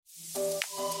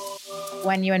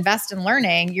when you invest in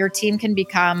learning, your team can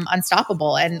become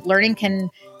unstoppable, and learning can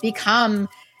become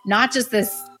not just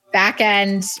this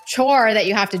back-end chore that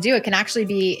you have to do. It can actually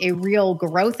be a real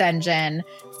growth engine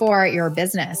for your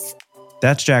business.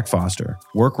 That's Jack Foster,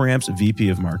 WorkRamp's VP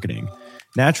of Marketing.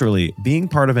 Naturally, being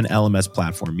part of an LMS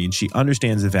platform means she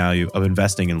understands the value of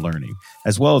investing in learning,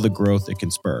 as well as the growth it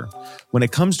can spur. When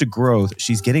it comes to growth,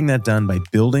 she's getting that done by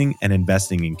building and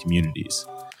investing in communities.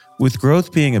 With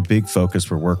growth being a big focus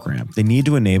for WorkRamp, they need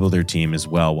to enable their team as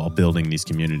well while building these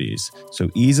communities. So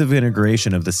ease of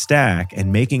integration of the stack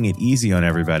and making it easy on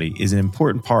everybody is an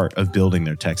important part of building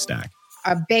their tech stack.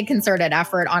 A big concerted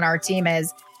effort on our team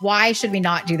is, why should we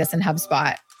not do this in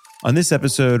HubSpot? On this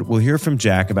episode, we'll hear from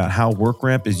Jack about how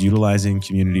WorkRamp is utilizing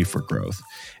community for growth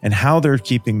and how they're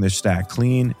keeping their stack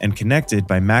clean and connected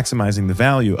by maximizing the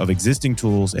value of existing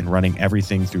tools and running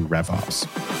everything through RevOps.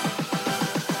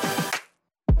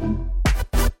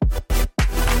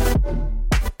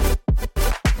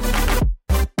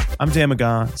 I'm Dan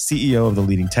McGaugh, CEO of the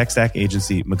leading tech stack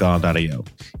agency, McGaugh.io.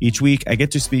 Each week, I get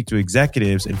to speak to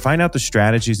executives and find out the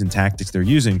strategies and tactics they're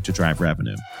using to drive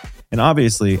revenue. And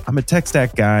obviously, I'm a tech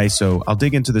stack guy, so I'll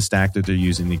dig into the stack that they're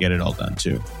using to get it all done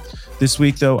too. This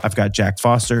week, though, I've got Jack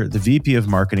Foster, the VP of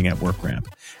Marketing at WorkRamp.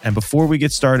 And before we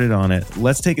get started on it,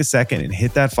 let's take a second and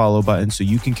hit that follow button so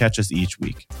you can catch us each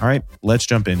week. All right, let's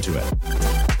jump into it.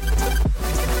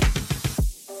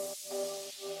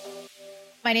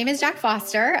 My name is Jack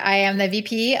Foster. I am the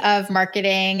VP of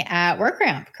Marketing at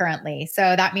WorkRamp currently.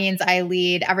 So that means I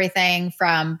lead everything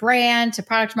from brand to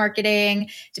product marketing,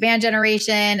 demand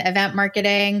generation, event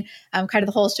marketing, kind of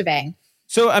the whole shebang.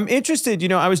 So I'm interested,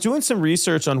 I was doing some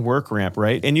research on WorkRamp,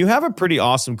 right? And you have a pretty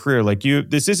awesome career.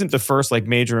 This isn't the first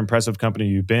major impressive company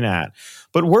you've been at,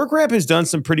 but WorkRamp has done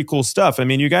some pretty cool stuff. I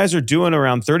mean, you guys are doing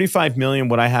around 35 million,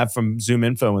 what I have from Zoom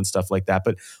Info and stuff like that.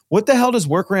 But what the hell does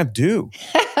WorkRamp do?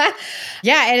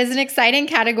 Yeah, it is an exciting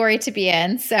category to be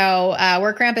in. So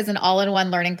WorkRamp is an all-in-one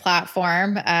learning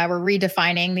platform. We're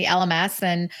redefining the LMS,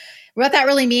 and what that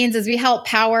really means is we help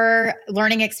power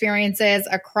learning experiences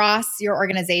across your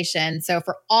organization. So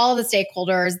for all the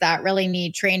stakeholders that really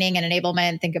need training and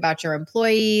enablement, think about your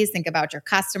employees, think about your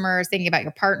customers, thinking about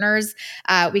your partners.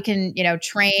 We can,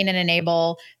 train and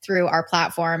enable through our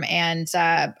platform. And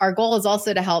our goal is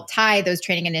also to help tie those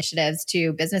training initiatives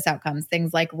to business outcomes,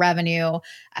 things like revenue,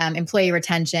 employee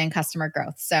retention, customer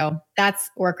growth. So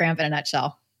that's WorkRamp in a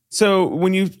nutshell. So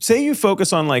when you say you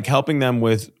focus on helping them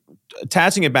with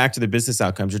attaching it back to the business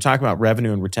outcomes, you're talking about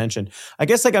revenue and retention. I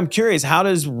guess I'm curious, how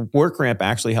does WorkRamp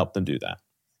actually help them do that?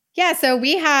 Yeah, so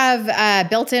we have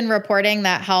built-in reporting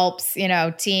that helps,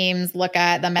 teams look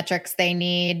at the metrics they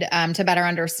need to better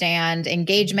understand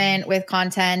engagement with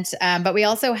content. But we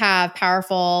also have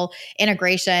powerful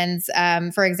integrations.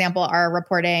 For example, our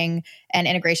reporting and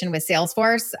integration with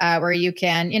Salesforce, where you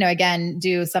can, again,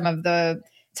 do some of the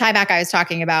tie back I was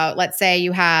talking about. Let's say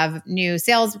you have new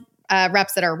sales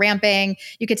reps that are ramping.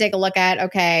 You could take a look at,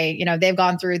 okay, they've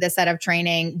gone through this set of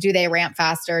training. Do they ramp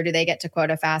faster? Do they get to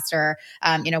quota faster?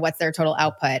 What's their total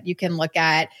output? You can look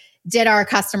at, did our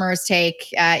customers take,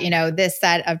 this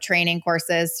set of training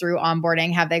courses through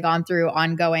onboarding? Have they gone through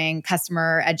ongoing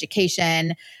customer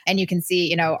education? And you can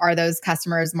see, are those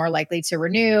customers more likely to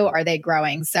renew? Are they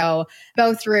growing? So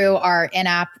both through our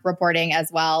in-app reporting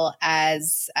as well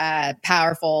as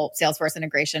powerful Salesforce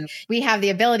integration, we have the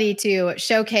ability to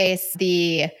showcase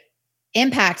the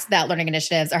impact that learning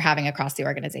initiatives are having across the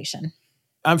organization.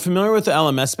 I'm familiar with the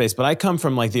LMS space, but I come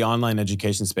from the online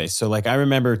education space. So I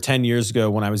remember 10 years ago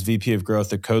when I was VP of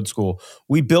growth at Code School,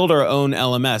 we built our own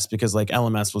LMS because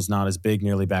LMS was not as big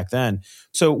nearly back then.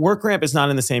 So WorkRamp is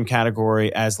not in the same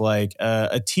category as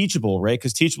a Teachable, right?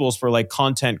 Because Teachable is for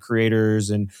content creators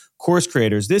and course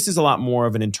creators. This is a lot more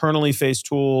of an internally faced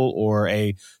tool or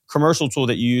a commercial tool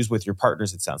that you use with your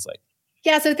partners, it sounds like.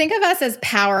 Yeah, so think of us as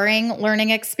powering learning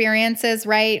experiences,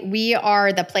 right? We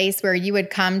are the place where you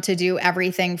would come to do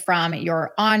everything from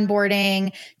your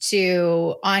onboarding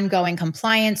to ongoing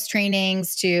compliance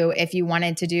trainings to if you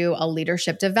wanted to do a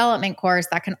leadership development course,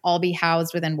 that can all be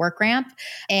housed within WorkRamp.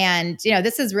 And,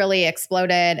 this has really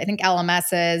exploded. I think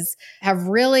LMSs have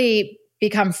really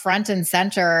become front and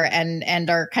center and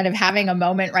are kind of having a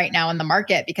moment right now in the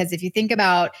market, because if you think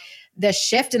about the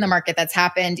shift in the market that's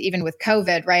happened even with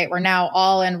COVID, right? We're now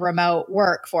all in remote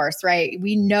workforce, right?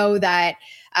 We know that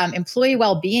Employee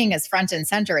well-being is front and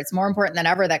center. It's more important than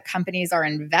ever that companies are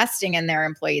investing in their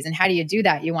employees. And how do you do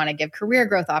that? You want to give career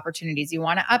growth opportunities. You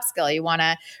want to upskill. You want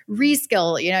to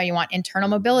reskill. You want internal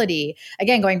mobility.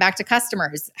 Again, going back to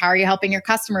customers, how are you helping your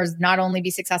customers not only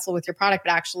be successful with your product,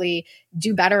 but actually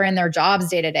do better in their jobs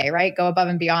day to day, right? Go above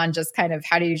and beyond just kind of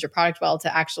how to use your product well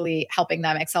to actually helping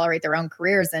them accelerate their own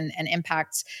careers and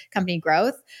impact company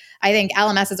growth. I think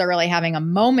LMSs are really having a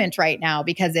moment right now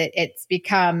because it's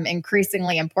become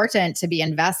increasingly important to be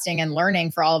investing and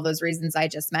learning for all of those reasons I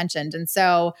just mentioned. And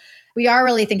so we are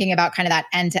really thinking about kind of that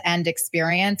end-to-end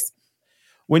experience.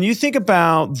 When you think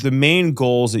about the main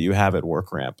goals that you have at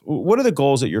WorkRamp, what are the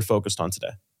goals that you're focused on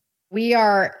today? We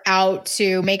are out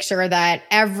to make sure that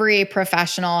every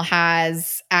professional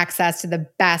has access to the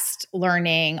best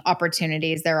learning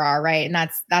opportunities there are, right? And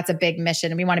that's a big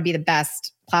mission. And we want to be the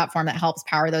best platform that helps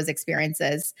power those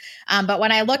experiences. But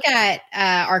when I look at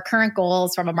our current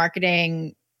goals from a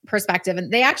marketing perspective, and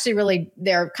they actually really,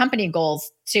 they're company goals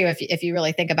too, if you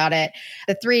really think about it.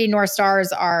 The three North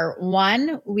Stars are: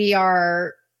 one, we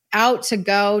are out to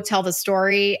go tell the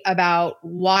story about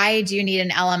why do you need an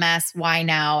LMS, why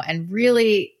now, and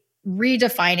really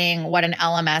redefining what an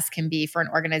LMS can be for an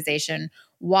organization.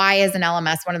 Why is an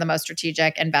LMS one of the most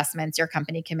strategic investments your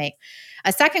company can make?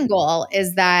 A second goal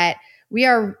is that we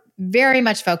are very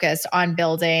much focused on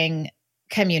building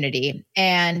community,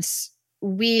 and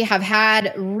we have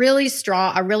had a really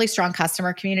strong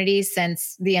customer community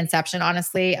since the inception,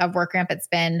 honestly, of WorkRamp. It's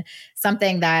been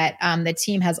something that the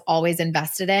team has always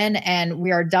invested in, and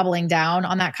we are doubling down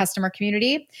on that customer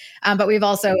community. But we've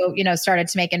also, started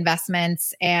to make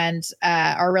investments and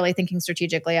are really thinking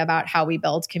strategically about how we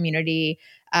build community,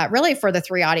 really for the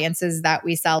three audiences that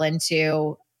we sell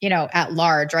into, at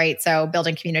large, right? So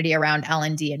building community around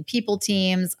L&D and people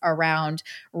teams, around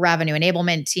revenue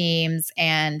enablement teams,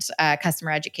 and customer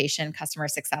education, customer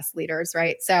success leaders,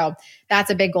 right? So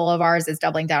that's a big goal of ours, is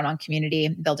doubling down on community,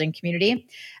 building community.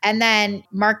 And then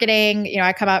marketing,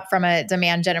 I come up from a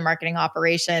demand gen and marketing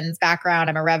operations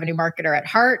background. I'm a revenue marketer at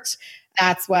heart.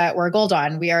 That's what we're gold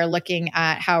on. We are looking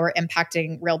at how we're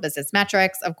impacting real business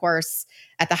metrics. Of course,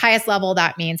 at the highest level,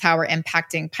 that means how we're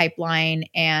impacting pipeline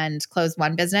and closed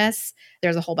won business.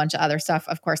 There's a whole bunch of other stuff,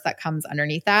 of course, that comes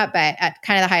underneath that. But at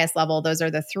kind of the highest level, those are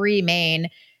the three main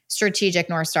strategic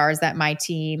North Stars that my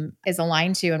team is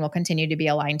aligned to and will continue to be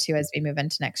aligned to as we move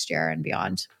into next year and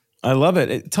beyond. I love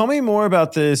it. Tell me more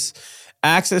about this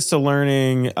access to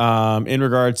learning in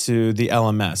regard to the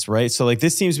LMS, right? So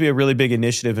this seems to be a really big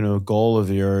initiative and a goal of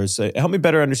yours. Help me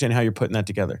better understand how you're putting that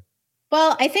together.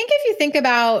 Well, I think if you think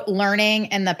about learning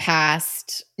in the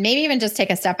past, maybe even just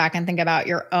take a step back and think about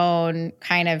your own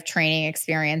kind of training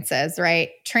experiences,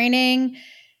 right? Training,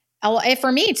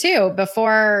 for me too,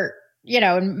 before,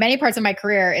 in many parts of my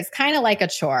career, it's kind of like a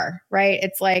chore, right?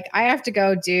 It's like, I have to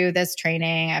go do this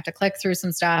training. I have to click through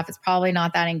some stuff. It's probably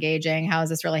not that engaging. How is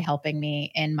this really helping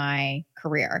me in my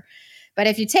career? But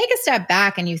if you take a step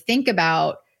back and you think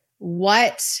about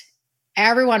what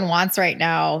everyone wants right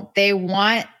now, they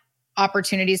want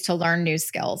opportunities to learn new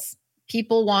skills.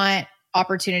 People want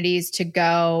opportunities to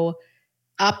go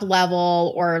up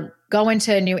level or go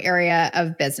into a new area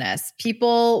of business.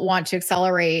 People want to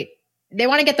accelerate. They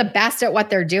want to get the best at what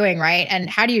they're doing, right? And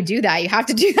how do you do that? You have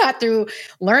to do that through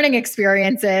learning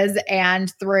experiences and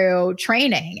through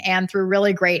training and through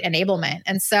really great enablement.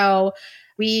 And so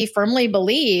we firmly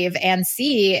believe and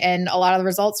see in a lot of the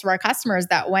results for our customers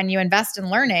that when you invest in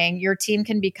learning, your team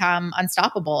can become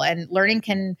unstoppable, and learning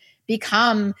can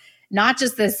become not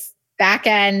just this back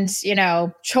end,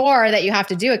 chore that you have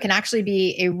to do. It can actually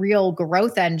be a real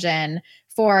growth engine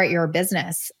for your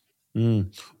business.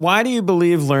 Why do you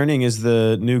believe learning is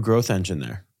the new growth engine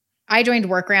there? I joined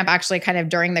WorkRamp actually kind of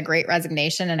during the Great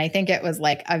Resignation. And I think it was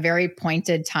like a very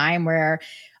pointed time where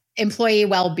employee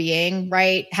well-being,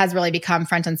 right, has really become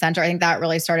front and center. I think that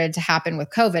really started to happen with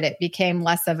COVID. It became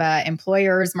less of an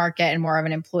employer's market and more of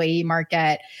an employee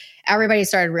market. Everybody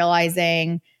started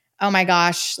realizing, oh my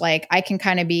gosh, I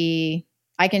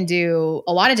can do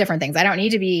a lot of different things. I don't need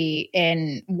to be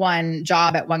in one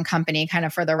job at one company kind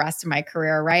of for the rest of my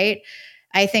career, right?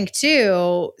 I think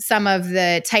too, some of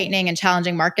the tightening and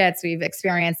challenging markets we've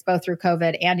experienced both through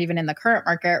COVID and even in the current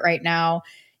market right now,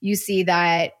 you see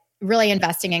that really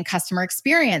investing in customer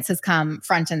experience has come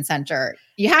front and center.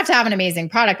 You have to have an amazing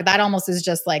product, but that almost is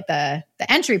just like the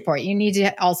entry point. You need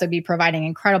to also be providing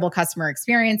incredible customer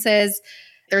experiences.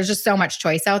 There's just so much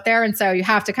choice out there. And so you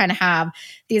have to kind of have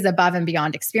these above and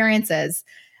beyond experiences.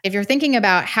 If you're thinking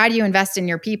about how do you invest in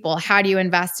your people, how do you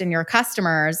invest in your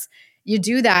customers, you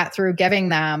do that through giving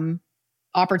them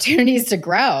opportunities to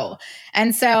grow.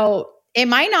 And so it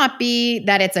might not be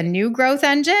that it's a new growth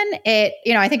engine.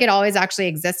 I think it always actually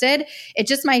existed. It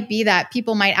just might be that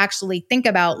people might actually think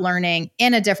about learning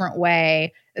in a different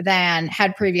way than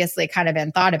had previously kind of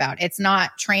been thought about. It's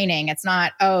not training. It's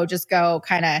not, oh, just go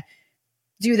kind of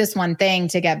do this one thing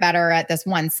to get better at this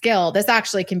one skill. This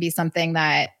actually can be something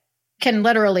that can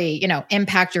literally,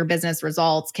 impact your business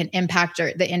results, can impact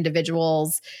the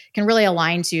individuals, can really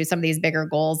align to some of these bigger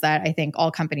goals that I think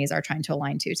all companies are trying to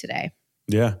align to today.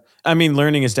 Yeah. I mean,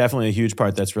 learning is definitely a huge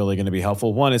part that's really going to be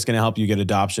helpful. One, it's going to help you get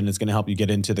adoption. It's going to help you get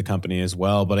into the company as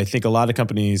well. But I think a lot of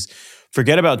companies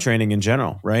forget about training in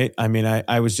general, right? I mean,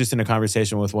 I was just in a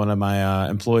conversation with one of my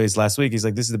employees last week. He's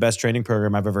like, this is the best training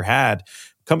program I've ever had.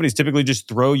 Companies typically just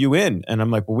throw you in. And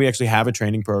I'm like, well, we actually have a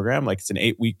training program. Like, it's an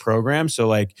 8-week program. So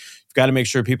like, you've got to make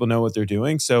sure people know what they're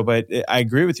doing. So, but I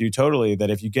agree with you totally that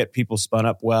if you get people spun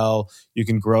up well, you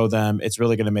can grow them. It's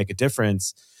really going to make a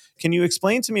difference. Can you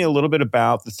explain to me a little bit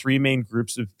about the 3 main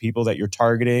groups of people that you're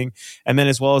targeting, and then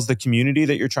as well as the community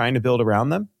that you're trying to build around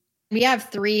them? We have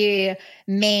 3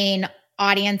 main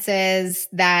audiences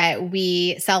that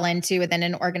we sell into within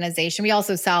an organization. We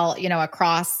also sell,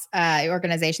 across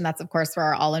organization. That's of course where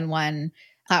our all-in-one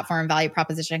platform value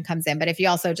proposition comes in. But if you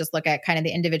also just look at kind of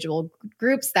the individual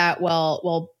groups that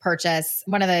will purchase,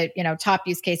 one of the top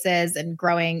use cases and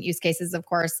growing use cases, of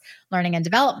course, learning and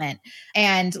development.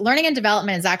 And learning and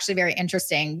development is actually very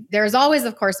interesting. There's always,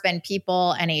 of course, been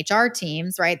people and HR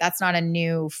teams, right? That's not a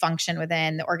new function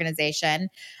within the organization.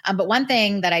 But one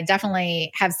thing that I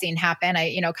definitely have seen happen,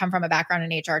 I come from a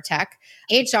background in HR tech.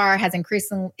 HR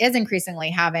is increasingly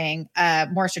having a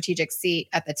more strategic seat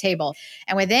at the table,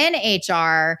 and within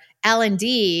HR.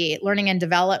 L&D, learning and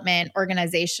development,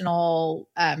 organizational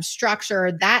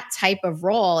structure, that type of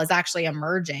role is actually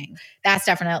emerging. That's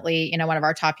definitely, one of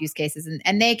our top use cases.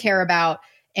 And they care about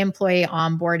employee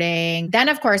onboarding. Then,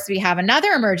 of course, we have another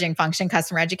emerging function,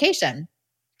 customer education.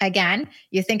 Again,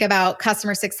 you think about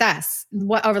customer success.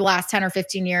 Over the last 10 or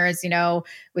 15 years,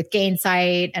 with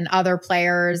Gainsight and other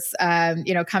players,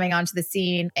 coming onto the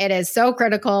scene, it is so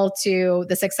critical to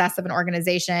the success of an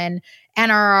organization.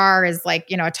 NRR is like,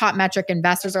 a top metric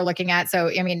investors are looking at. So,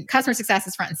 customer success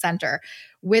is front and center.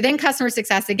 Within customer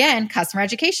success, again, customer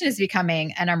education is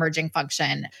becoming an emerging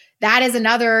function. That is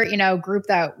another, group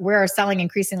that we're selling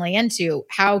increasingly into.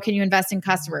 How can you invest in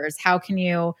customers? How can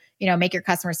you, make your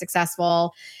customers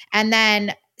successful? And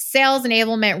then sales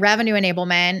enablement, revenue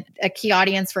enablement, a key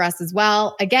audience for us as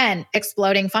well. Again,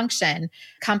 exploding function.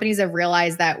 Companies have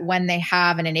realized that when they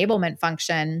have an enablement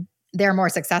function, they're more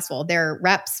successful. Their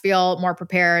reps feel more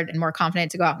prepared and more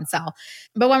confident to go out and sell.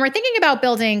 But when we're thinking about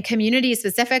building community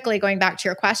specifically, going back to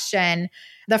your question,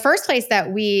 the first place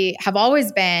that we have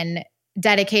always been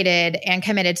dedicated and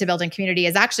committed to building community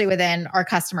is actually within our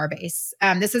customer base.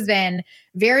 This has been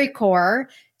very core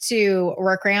to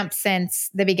WorkRamp since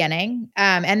the beginning.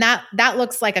 And that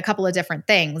looks like a couple of different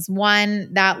things.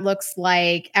 One, that looks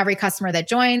like every customer that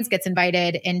joins gets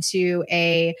invited into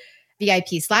a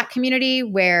VIP Slack community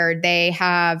where they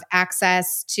have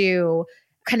access to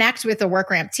connect with the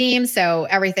WorkRamp team. So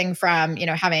everything from,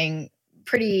 having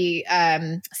pretty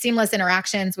seamless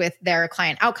interactions with their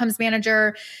client outcomes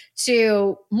manager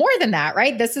to more than that,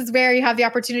 right? This is where you have the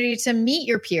opportunity to meet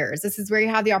your peers. This is where you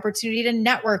have the opportunity to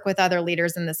network with other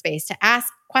leaders in the space, to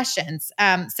ask questions.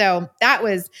 So that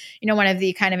was, one of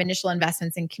the kind of initial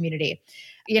investments in community.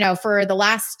 For the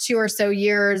last 2 or so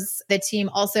years, the team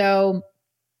also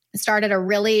started a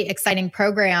really exciting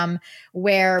program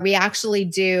where we actually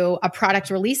do a product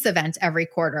release event every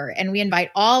quarter. And we invite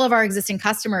all of our existing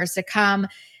customers to come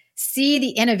see the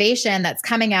innovation that's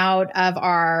coming out of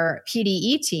our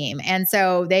PDE team. And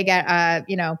so they get a,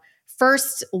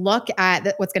 first look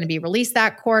at what's going to be released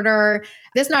that quarter.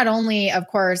 This not only, of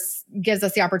course, gives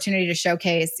us the opportunity to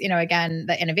showcase, again,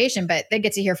 the innovation, but they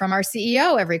get to hear from our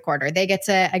CEO every quarter. They get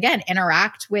to, again,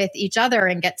 interact with each other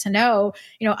and get to know,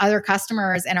 other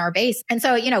customers in our base. And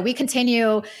so, we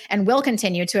continue and will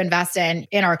continue to invest in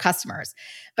our customers.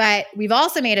 But we've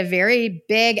also made a very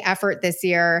big effort this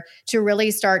year to really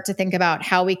start to think about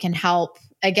how we can help,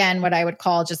 again, what I would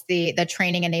call just the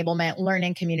training enablement,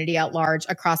 learning community at large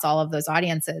across all of those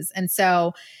audiences. And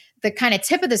so the kind of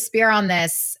tip of the spear on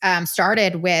this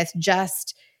started with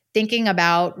just thinking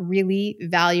about really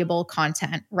valuable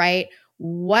content, right?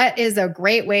 What is a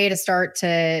great way to start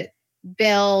to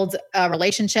build a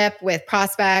relationship with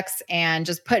prospects and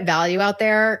just put value out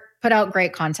there, put out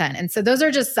great content. And so those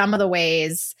are just some of the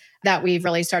ways that we've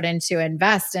really started to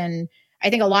invest in. I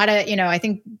think a lot of, I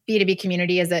think B2B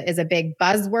community is a big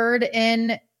buzzword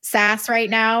in SaaS right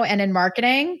now and in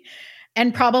marketing.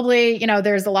 And probably,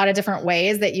 there's a lot of different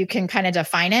ways that you can kind of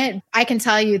define it. I can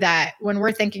tell you that when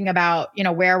we're thinking about,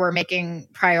 where we're making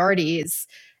priorities,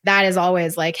 that is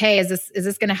always like, hey, is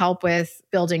this going to help with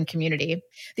building community?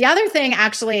 The other thing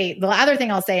I'll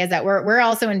say is that we're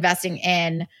also investing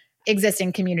in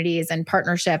existing communities and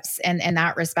partnerships in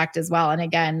that respect as well. And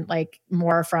again, like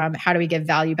more from how do we give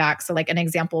value back? So like an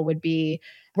example would be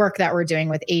work that we're doing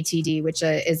with ATD, which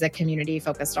is a community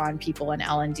focused on people in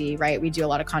L&D, right? We do a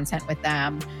lot of content with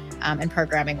them and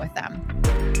programming with them.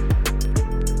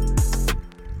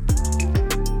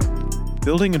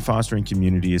 Building and fostering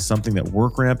community is something that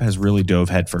WorkRamp has really dove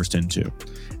headfirst into.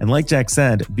 And like Jack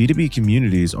said, B2B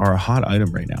communities are a hot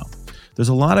item right now. There's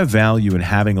a lot of value in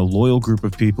having a loyal group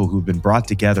of people who've been brought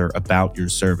together about your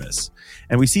service.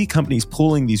 And we see companies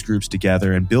pulling these groups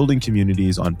together and building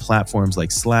communities on platforms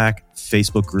like Slack,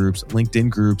 Facebook groups, LinkedIn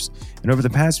groups. And over the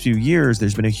past few years,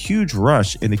 there's been a huge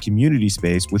rush in the community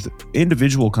space with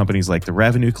individual companies like the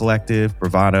Revenue Collective,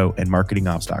 Bravado, and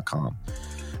MarketingOps.com.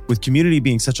 With community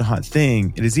being such a hot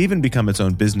thing, it has even become its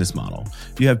own business model.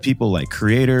 You have people like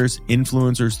creators,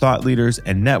 influencers, thought leaders,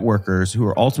 and networkers who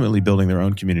are ultimately building their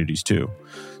own communities too.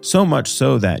 So much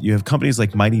so that you have companies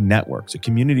like Mighty Networks, a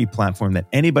community platform that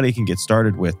anybody can get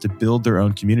started with to build their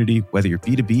own community, whether you're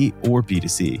B2B or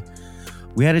B2C.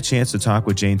 We had a chance to talk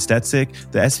with Jane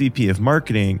Stetzik, the SVP of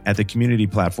marketing at the community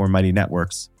platform Mighty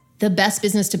Networks. The best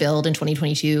business to build in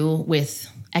 2022 with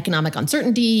economic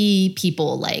uncertainty,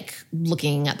 people like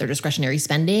looking at their discretionary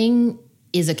spending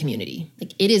is a community.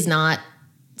 Like it is not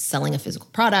selling a physical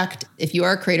product. If you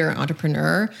are a creator or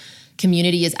entrepreneur,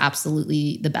 community is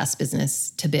absolutely the best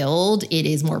business to build. It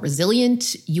is more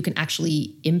resilient. You can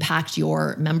actually impact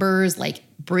your members, like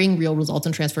bring real results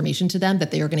and transformation to them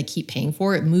that they are going to keep paying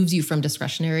for. It moves you from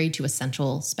discretionary to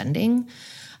essential spending.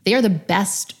 They are the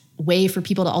best way for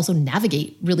people to also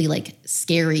navigate really like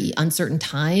scary, uncertain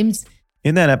times.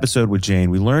 In that episode with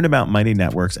Jane, we learned about Mighty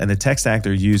Networks and the tech stack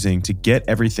they're using to get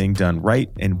everything done right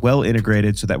and well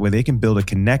integrated so that way they can build a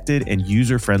connected and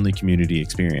user-friendly community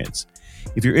experience.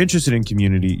 If you're interested in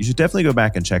community, you should definitely go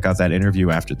back and check out that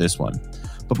interview after this one.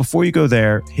 But before you go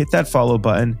there, hit that follow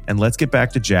button and let's get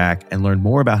back to Jack and learn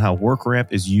more about how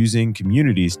WorkRamp is using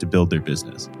communities to build their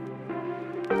business.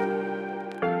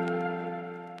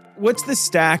 What's the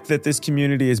stack that this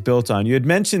community is built on? You had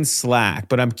mentioned Slack,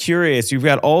 but I'm curious, you've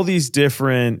got all these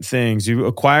different things. You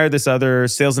acquired this other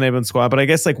sales enablement squad, but I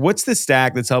guess like what's the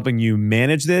stack that's helping you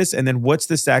manage this? And then what's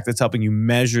the stack that's helping you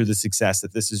measure the success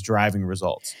that this is driving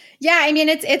results? Yeah, I mean,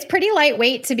 it's pretty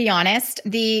lightweight, to be honest.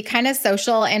 The kind of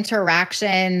social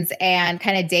interactions and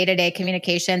kind of day-to-day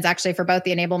communications actually for both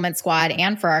the enablement squad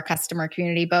and for our customer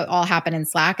community, both all happen in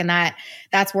Slack. And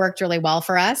that's worked really well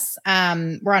for us.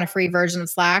 We're on a free version of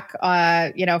Slack. For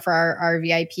our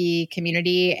VIP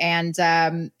community, and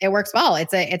it works well.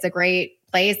 It's a great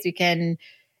place. We can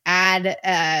add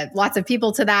lots of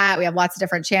people to that. We have lots of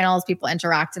different channels. People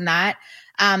interact in that.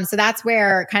 So that's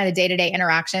where kind of the day-to-day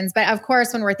interactions. But of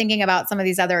course, when we're thinking about some of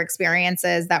these other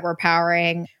experiences that we're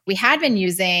powering, we had been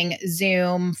using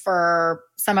Zoom for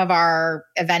some of our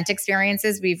event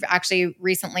experiences. We've actually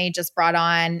recently just brought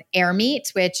on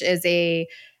AirMeet, which is a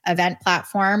event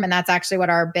platform. And that's actually what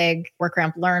our big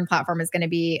WorkRamp Learn platform is going to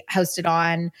be hosted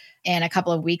on in a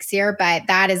couple of weeks here. But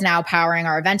that is now powering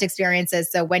our event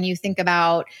experiences. So when you think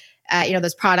about,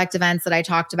 those product events that I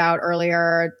talked about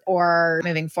earlier or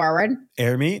moving forward.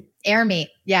 AirMeet.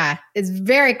 Yeah. It's a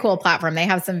very cool platform. They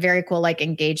have some very cool like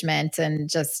engagement and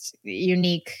just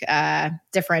unique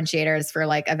differentiators for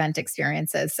like event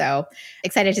experiences. So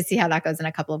excited to see how that goes in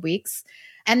a couple of weeks.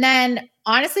 And then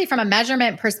honestly, from a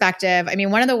measurement perspective, I mean,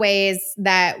 one of the ways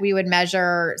that we would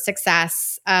measure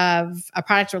success of a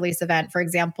product release event, for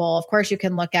example, of course, you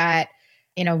can look at,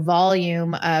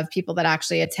 volume of people that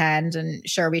actually attend, and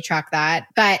sure, we track that.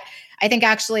 But I think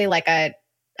actually like a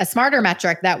smarter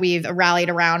metric that we've rallied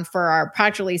around for our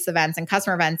product release events and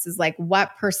customer events is like what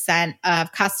 %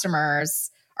 of customers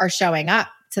are showing up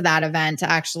to that event to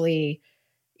actually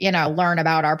learn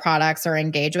about our products or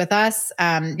engage with us.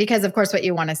 Because of course, what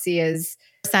you want to see is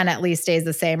 % at least stays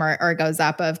the same or goes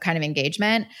up of kind of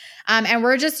engagement. And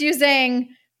we're just using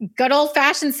good old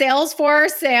fashioned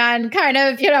Salesforce and kind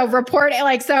of, report it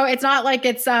like, so it's not like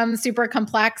it's some super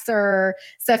complex or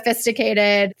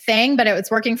sophisticated thing, but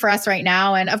it's working for us right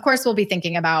now. And of course, we'll be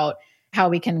thinking about how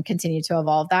we can continue to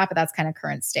evolve that, but that's kind of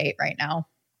current state right now.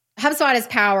 HubSpot is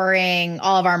powering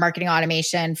all of our marketing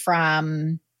automation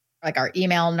from like our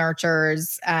email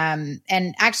nurtures. And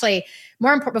actually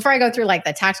more important, before I go through like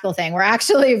the tactical thing, we're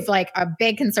actually like a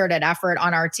big concerted effort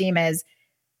on our team is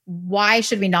why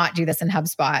should we not do this in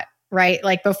HubSpot? right?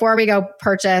 Like before we go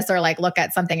purchase or like look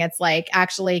at something, it's like,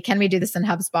 actually, can we do this in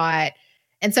HubSpot?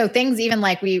 And so things even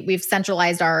like we've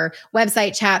centralized our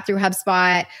website chat through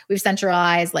HubSpot. We've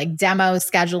centralized like demo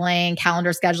scheduling, calendar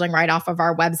scheduling right off of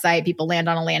our website. People land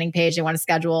on a landing page. They want to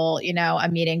schedule, a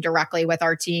meeting directly with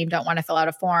our team, don't want to fill out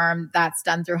a form. That's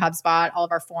done through HubSpot. All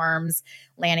of our forms,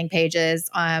 landing pages,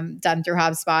 done through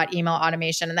HubSpot, email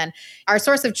automation. And then our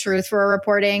source of truth for our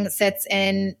reporting sits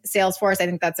in Salesforce. I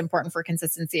think that's important for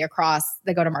consistency across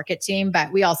the go-to-market team.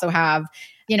 But we also have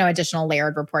additional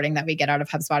layered reporting that we get out of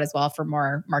HubSpot as well for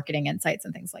more marketing insights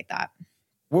and things like that.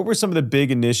 What were some of the big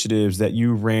initiatives that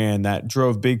you ran that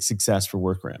drove big success for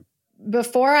WorkRamp?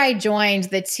 Before I joined,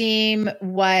 the team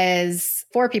was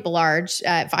 4 people large.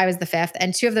 I was the 5th,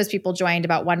 and 2 of those people joined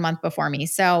about 1 month before me.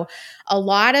 So a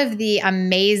lot of the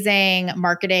amazing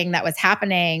marketing that was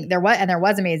happening, there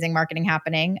was amazing marketing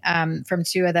happening from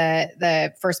 2 of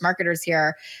the first marketers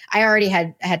here. I already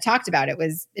had talked about it,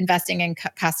 was investing in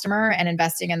customer and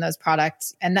investing in those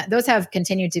products. And those have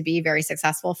continued to be very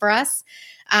successful for us.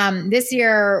 This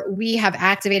year, we have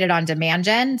activated on demand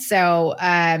gen. So,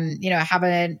 have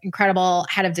an incredible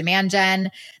head of demand gen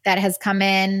that has come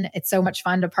in. It's so much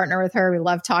fun to partner with her. We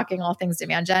love talking all things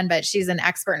demand gen, but she's an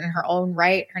expert in her own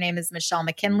right. Her name is Michelle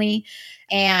McKinley.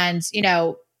 And,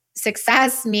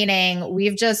 success meaning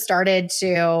we've just started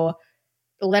to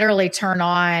literally turn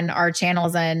on our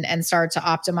channels and start to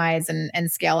optimize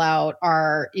and scale out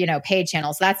our, paid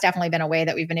channels. So that's definitely been a way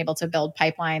that we've been able to build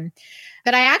pipeline.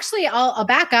 But I'll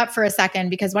back up for a second,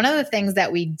 because one of the things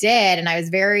that we did, and I was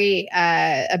very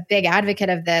a big advocate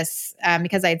of this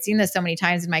because I had seen this so many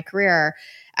times in my career.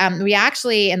 We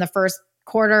actually, in the first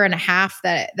quarter and a half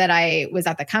that I was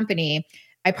at the company,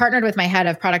 I partnered with my head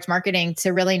of product marketing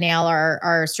to really nail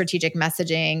our strategic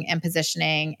messaging and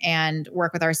positioning, and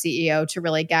work with our CEO to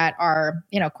really get our,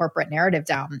 corporate narrative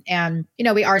down. And,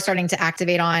 we are starting to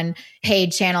activate on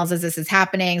paid channels as this is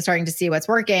happening, starting to see what's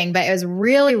working. But it was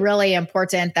really, really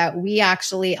important that we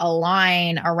actually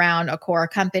align around a core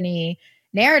company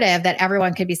narrative that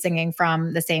everyone could be singing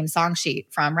from the same song sheet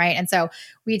from, right? And so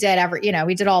we did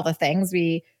we did all the things.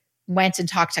 We went and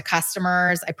talked to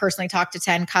customers. I personally talked to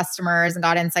 10 customers and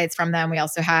got insights from them. We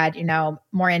also had,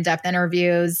 more in-depth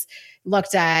interviews,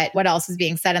 looked at what else is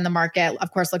being said in the market,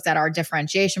 of course, looked at our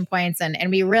differentiation points, and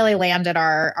we really landed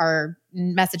our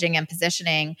messaging and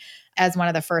positioning as one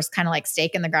of the first kind of like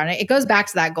stake in the ground. It goes back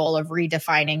to that goal of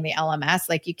redefining the LMS.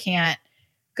 Like, you can't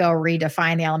go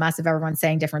redefine the LMS if everyone's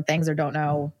saying different things or don't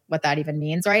know what that even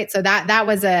means, right? So that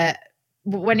was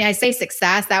when I say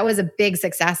success, that was a big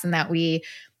success in that we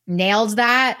nailed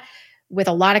that with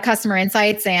a lot of customer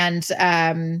insights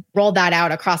and rolled that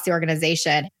out across the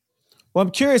organization. Well,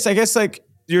 I'm curious, I guess, like,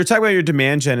 you're talking about your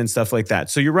demand gen and stuff like that.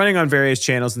 So you're running on various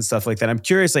channels and stuff like that. I'm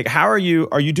curious, like, are you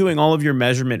doing all of your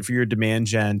measurement for your demand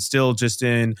gen still just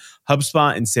in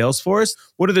HubSpot and Salesforce?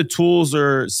 What are the tools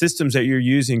or systems that you're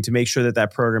using to make sure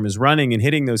that program is running and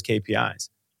hitting those KPIs?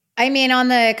 I mean, on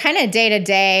the kind of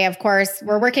day-to-day, of course,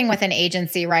 we're working with an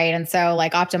agency, right? And so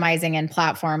like optimizing in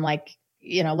platform, like,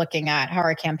 looking at how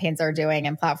our campaigns are doing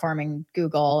and platforming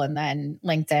Google and then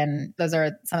LinkedIn. Those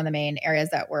are some of the main areas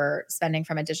that we're spending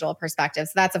from a digital perspective.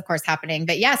 So that's, of course, happening.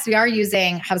 But yes, we are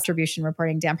using hub distribution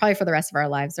reporting, Dan, probably for the rest of our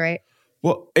lives, right?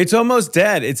 Well, it's almost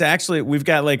dead. It's actually, we've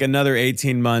got like another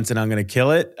 18 months and I'm going to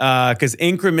kill it because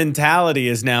incrementality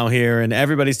is now here and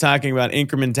everybody's talking about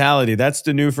incrementality. That's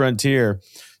the new frontier.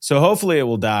 So hopefully it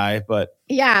will die, but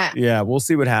yeah, we'll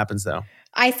see what happens though.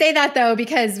 I say that though,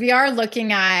 because we are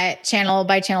looking at channel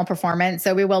by channel performance.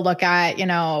 So we will look at,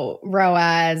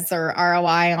 ROAS or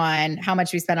ROI on how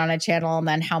much we spend on a channel and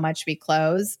then how much we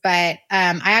close. But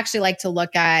I actually like to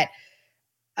look at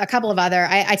a couple of other,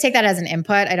 I take that as an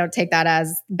input. I don't take that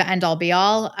as the end all be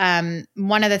all.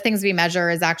 One of the things we measure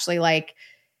is actually like,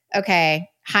 okay,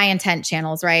 high intent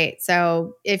channels, right?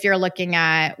 So if you're looking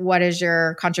at what is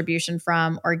your contribution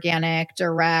from organic,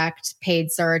 direct,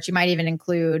 paid search, you might even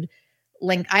include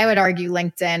I would argue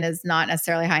LinkedIn is not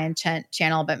necessarily high intent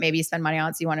channel, but maybe you spend money on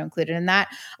it, so you want to include it in that.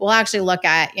 We'll actually look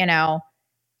at,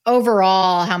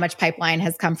 overall how much pipeline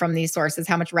has come from these sources,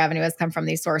 how much revenue has come from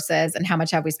these sources, and how much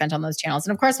have we spent on those channels.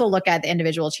 And of course, we'll look at the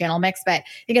individual channel mix, but I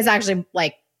think it's actually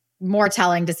like more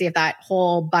telling to see if that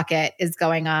whole bucket is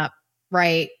going up,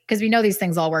 right? Because we know these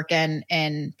things all work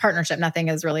in partnership. Nothing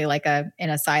is really like in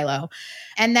a silo.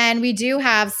 And then we do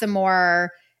have some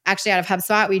more. Actually, out of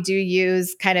HubSpot, we do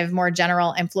use kind of more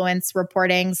general influence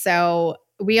reporting. So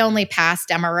we only pass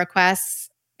demo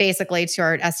requests basically to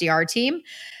our SDR team.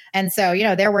 And so,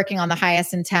 they're working on the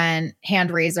highest intent hand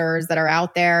raisers that are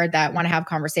out there that want to have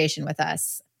conversation with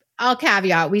us. I'll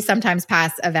caveat, we sometimes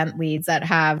pass event leads that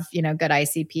have, good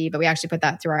ICP, but we actually put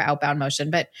that through our outbound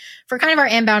motion. But for kind of our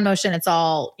inbound motion, it's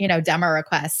all, demo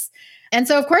requests. And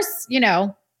so of course,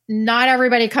 not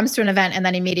everybody comes to an event and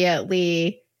then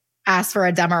immediately asks for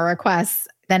a demo request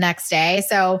the next day.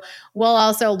 So we'll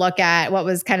also look at what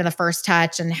was kind of the first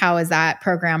touch and how is that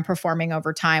program performing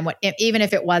over time. Even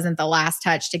if it wasn't the last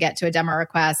touch to get to a demo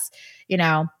request,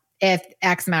 if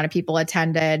X amount of people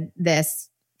attended this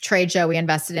trade show we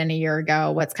invested in a year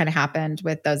ago, what's kind of happened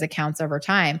with those accounts over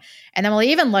time. And then we'll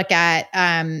even look at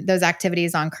those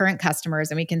activities on current customers,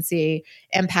 and we can see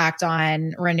impact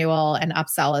on renewal and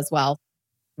upsell as well.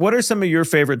 What are some of your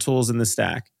favorite tools in the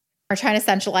stack? We're trying to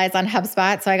centralize on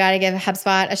HubSpot. So I got to give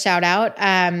HubSpot a shout out.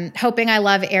 Hoping I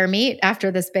love Air Meet after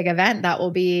this big event. That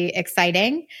will be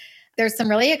exciting. There's some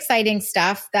really exciting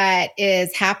stuff that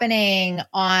is happening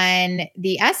on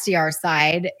the SDR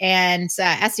side, and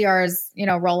SDRs,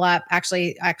 roll up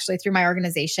actually through my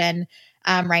organization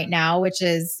right now, which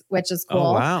is cool.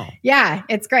 Oh, wow. Yeah,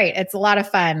 it's great. It's a lot of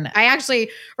fun. I actually,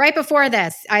 right before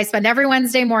this, I spend every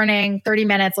Wednesday morning, 30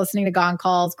 minutes listening to Gong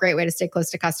calls. Great way to stay close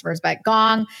to customers. But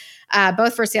Gong,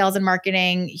 both for sales and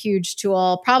marketing, huge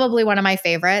tool, probably one of my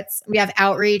favorites. We have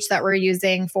Outreach that we're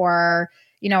using for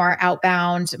our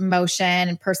outbound motion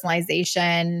and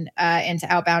personalization into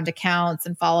outbound accounts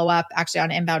and follow up actually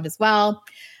on inbound as well.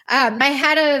 My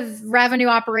head of revenue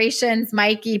operations,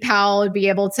 Mikey Powell, would be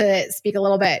able to speak a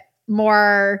little bit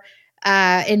more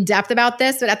in depth about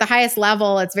this, but at the highest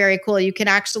level, it's very cool. You can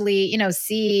actually,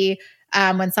 see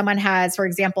when someone has, for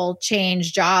example,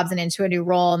 changed jobs and into a new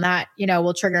role, and that,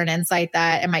 will trigger an insight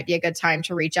that it might be a good time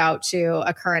to reach out to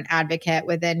a current advocate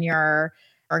within your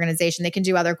organization. They can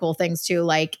do other cool things too,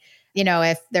 like,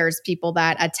 if there's people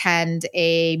that attend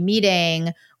a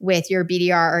meeting with your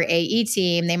BDR or AE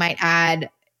team, they might add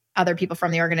other people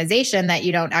from the organization that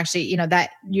you don't actually,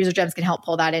 that user gems can help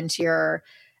pull that into your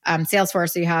Salesforce.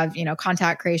 So you have,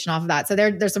 contact creation off of that. So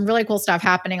there's some really cool stuff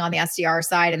happening on the SDR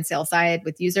side and sales side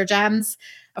with user gems.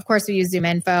 Of course, we use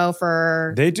ZoomInfo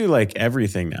for... They do like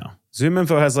everything now.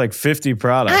 ZoomInfo has like 50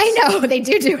 products. I know, they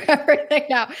do everything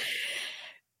now.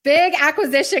 Big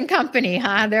acquisition company,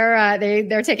 huh?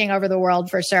 They're taking over the world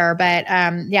for sure. But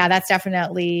yeah, that's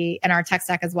definitely in our tech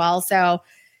stack as well. So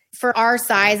for our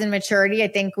size and maturity, I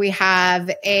think we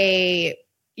have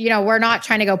we're not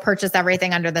trying to go purchase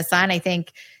everything under the sun. I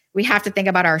think we have to think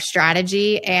about our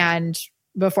strategy, and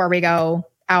before we go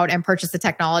out and purchase the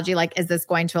technology, like, is this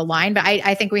going to align? But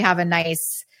I think we have a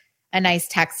nice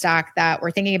tech stack that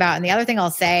we're thinking about. And the other thing I'll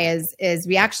say is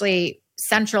we actually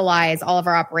centralize all of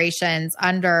our operations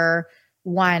under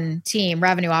one team,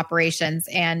 revenue operations.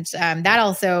 And that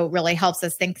also really helps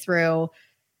us think through,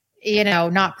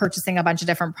 not purchasing a bunch of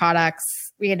different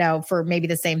products, for maybe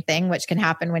the same thing, which can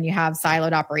happen when you have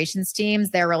siloed operations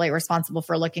teams. They're really responsible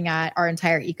for looking at our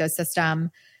entire ecosystem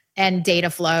and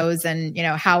data flows and,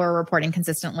 how we're reporting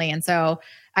consistently. And so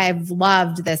I've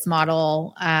loved this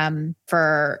model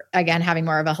for, again, having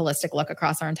more of a holistic look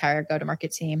across our entire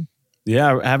go-to-market team.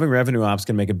 Yeah, having revenue ops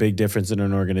can make a big difference in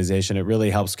an organization. It really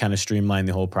helps kind of streamline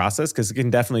the whole process because it can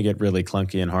definitely get really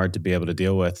clunky and hard to be able to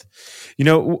deal with.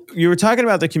 You were talking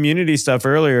about the community stuff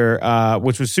earlier,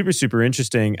 which was super, super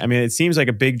interesting. I mean, it seems like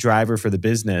a big driver for the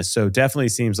business. So definitely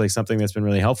seems like something that's been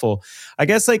really helpful. I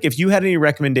guess like if you had any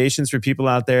recommendations for people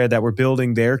out there that were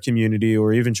building their community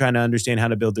or even trying to understand how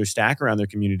to build their stack around their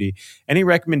community, any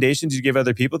recommendations you give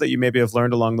other people that you maybe have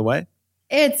learned along the way?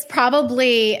 It's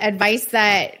probably advice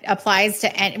that applies to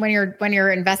when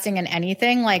you're investing in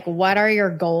anything. Like, what are your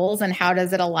goals and how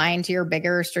does it align to your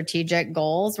bigger strategic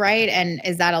goals, right? And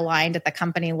is that aligned at the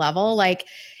company level? Like,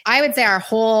 I would say our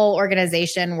whole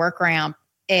organization, WorkRamp,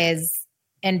 is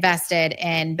invested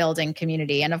in building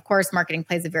community. And of course, marketing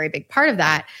plays a very big part of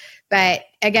that. But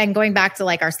again, going back to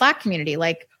like our Slack community,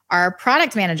 like, our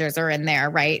product managers are in there,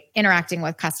 right? Interacting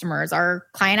with customers. Our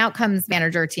client outcomes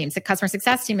manager team, the customer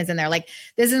success team is in there. Like,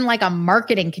 this isn't like a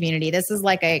marketing community. This is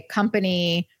like a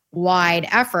company-wide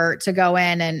effort to go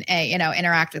in and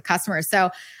interact with customers. So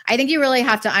I think you really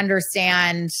have to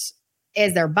understand,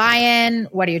 is there buy-in?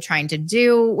 What are you trying to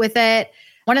do with it?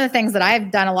 One of the things that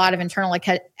I've done a lot of internal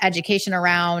education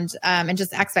around and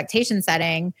just expectation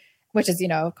setting, which is,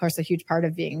 of course, a huge part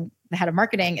of being the head of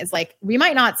marketing, is like, we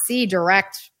might not see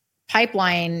direct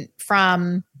pipeline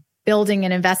from building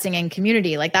and investing in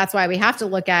community. Like, that's why we have to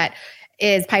look at,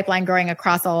 is pipeline growing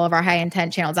across all of our high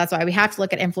intent channels? That's why we have to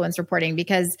look at influence reporting,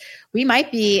 because we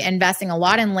might be investing a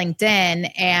lot in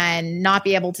LinkedIn and not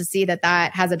be able to see that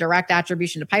that has a direct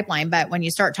attribution to pipeline. But when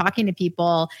you start talking to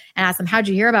people and ask them, how'd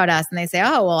you hear about us? And they say,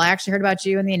 oh, well, I actually heard about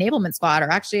you in the enablement squad, or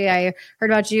actually I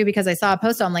heard about you because I saw a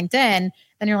post on LinkedIn.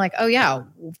 Then you're like, oh yeah,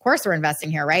 of course we're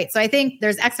investing here, right? So I think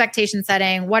there's expectation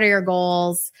setting. What are your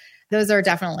goals? Those are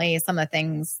definitely some of the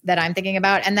things that I'm thinking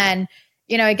about. And then,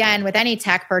 again, with any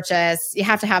tech purchase, you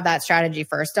have to have that strategy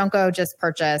first. Don't go just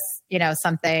purchase,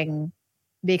 something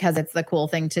because it's the cool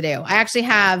thing to do. I actually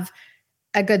have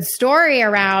a good story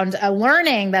around a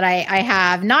learning that I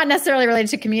have, not necessarily related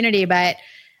to community, but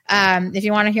if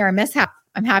you want to hear a mishap,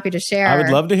 I'm happy to share. I would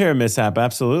love to hear a mishap.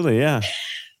 Absolutely. Yeah.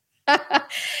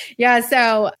 Yeah.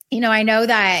 So, I know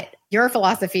that your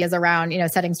philosophy is around,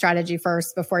 setting strategy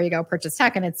first before you go purchase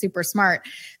tech, and it's super smart.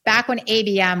 Back when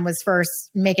ABM was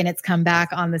first making its comeback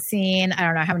on the scene, I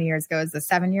don't know how many years ago, is this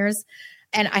 7 years?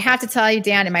 And I have to tell you,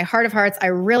 Dan, in my heart of hearts, I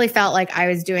really felt like I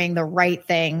was doing the right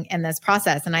thing in this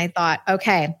process. And I thought,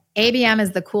 okay, ABM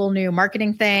is the cool new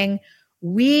marketing thing.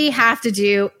 We have to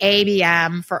do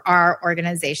ABM for our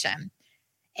organization.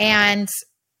 And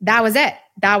that was it.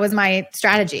 That was my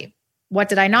strategy. What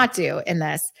did I not do in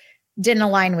this? Didn't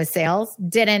align with sales,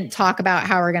 didn't talk about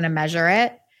how we're going to measure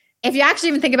it. If you actually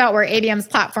even think about where ABM's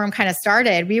platform kind of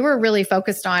started, we were really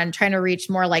focused on trying to reach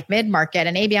more like mid-market,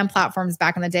 and ABM platforms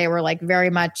back in the day were like very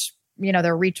much,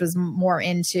 their reach was more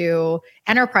into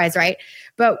enterprise, right?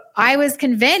 But I was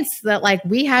convinced that like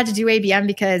we had to do ABM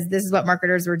because this is what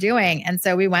marketers were doing. And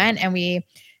so we went and we,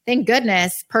 thank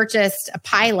goodness, purchased a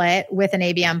pilot with an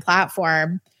ABM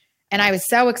platform. And I was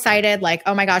so excited, like,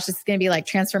 oh my gosh, this is going to be like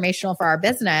transformational for our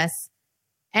business.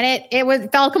 And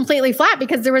it fell completely flat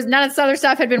because there was none of this other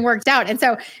stuff had been worked out. And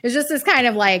so it was just this kind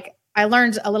of like, I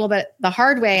learned a little bit the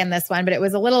hard way in this one, but it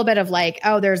was a little bit of like,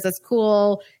 oh, there's this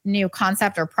cool new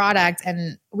concept or product,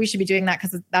 and we should be doing that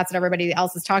because that's what everybody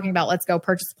else is talking about. Let's go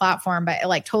purchase a platform. But it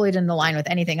like totally didn't align with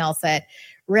anything else that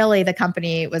really the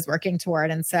company was working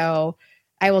toward. And so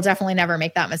I will definitely never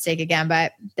make that mistake again.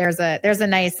 But there's a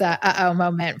nice uh-oh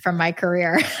moment from my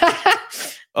career.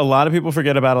 A lot of people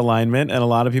forget about alignment, and a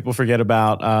lot of people forget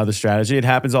about the strategy. It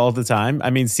happens all the time. I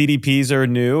mean, CDPs are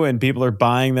new and people are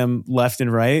buying them left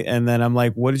and right. And then I'm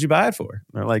like, what did you buy it for? And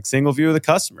they're like, single view of the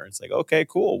customer. It's like, okay,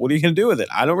 cool. What are you going to do with it?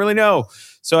 I don't really know.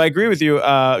 So I agree with you.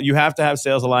 You have to have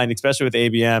sales aligned, especially with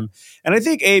ABM. And I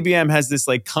think ABM has this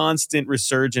like constant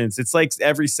resurgence. It's like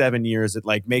every 7 years, it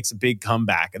like makes a big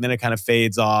comeback and then it kind of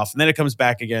fades off and then it comes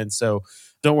back again. So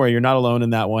don't worry, you're not alone in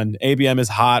that one. ABM is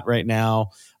hot right now,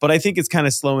 but I think it's kind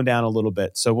of slowing down a little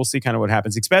bit. So we'll see kind of what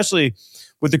happens, especially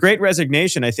with the Great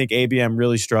Resignation. I think ABM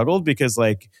really struggled because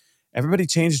like everybody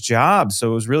changed jobs.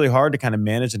 So it was really hard to kind of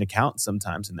manage an account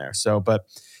sometimes in there. So, but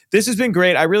this has been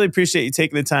great. I really appreciate you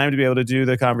taking the time to be able to do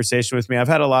the conversation with me. I've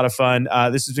had a lot of fun.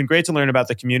 This has been great to learn about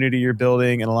the community you're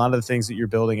building and a lot of the things that you're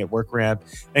building at WorkRamp.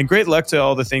 And great luck to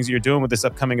all the things that you're doing with this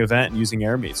upcoming event and using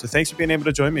AirMeet. So thanks for being able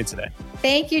to join me today.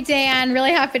 Thank you, Dan.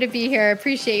 Really happy to be here.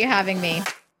 Appreciate you having me.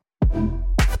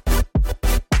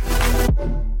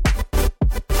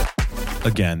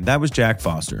 Again, that was Jack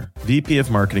Foster, VP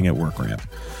of Marketing at WorkRamp.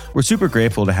 We're super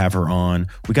grateful to have her on.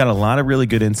 We got a lot of really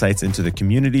good insights into the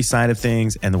community side of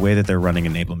things and the way that they're running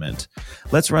enablement.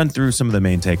 Let's run through some of the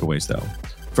main takeaways though.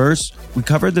 First, we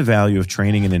covered the value of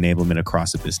training and enablement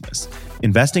across a business.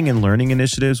 Investing in learning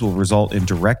initiatives will result in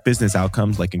direct business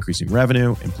outcomes like increasing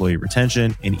revenue, employee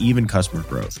retention, and even customer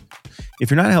growth.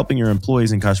 If you're not helping your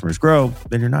employees and customers grow,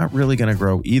 then you're not really going to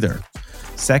grow either.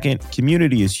 Second,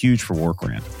 community is huge for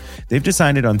WorkRamp. They've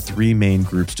decided on 3 main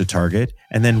groups to target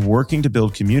and then working to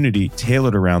build community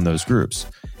tailored around those groups.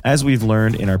 As we've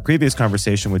learned in our previous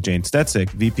conversation with Jane Stetzik,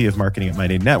 VP of Marketing at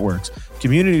MyDay Networks,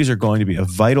 communities are going to be a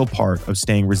vital part of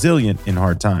staying resilient in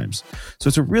hard times. So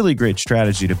it's a really great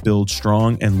strategy to build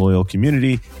strong and loyal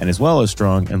community and as well as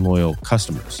strong and loyal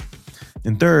customers.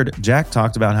 And third, Jack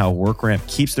talked about how WorkRamp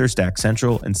keeps their stack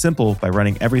central and simple by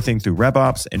running everything through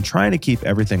RevOps and trying to keep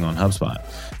everything on HubSpot.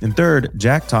 And third,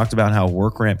 Jack talked about how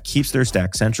WorkRamp keeps their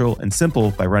stack central and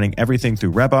simple by running everything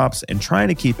through RevOps and trying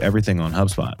to keep everything on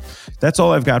HubSpot. That's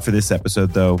all I've got for this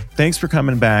episode, though. Thanks for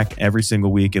coming back every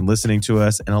single week and listening to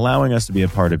us and allowing us to be a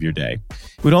part of your day.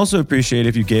 We'd also appreciate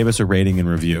if you gave us a rating and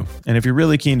review. And if you're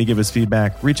really keen to give us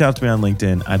feedback, reach out to me on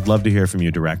LinkedIn. I'd love to hear from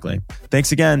you directly.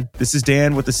 Thanks again. This is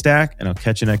Dan with The Stack, and I'll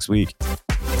catch you next week.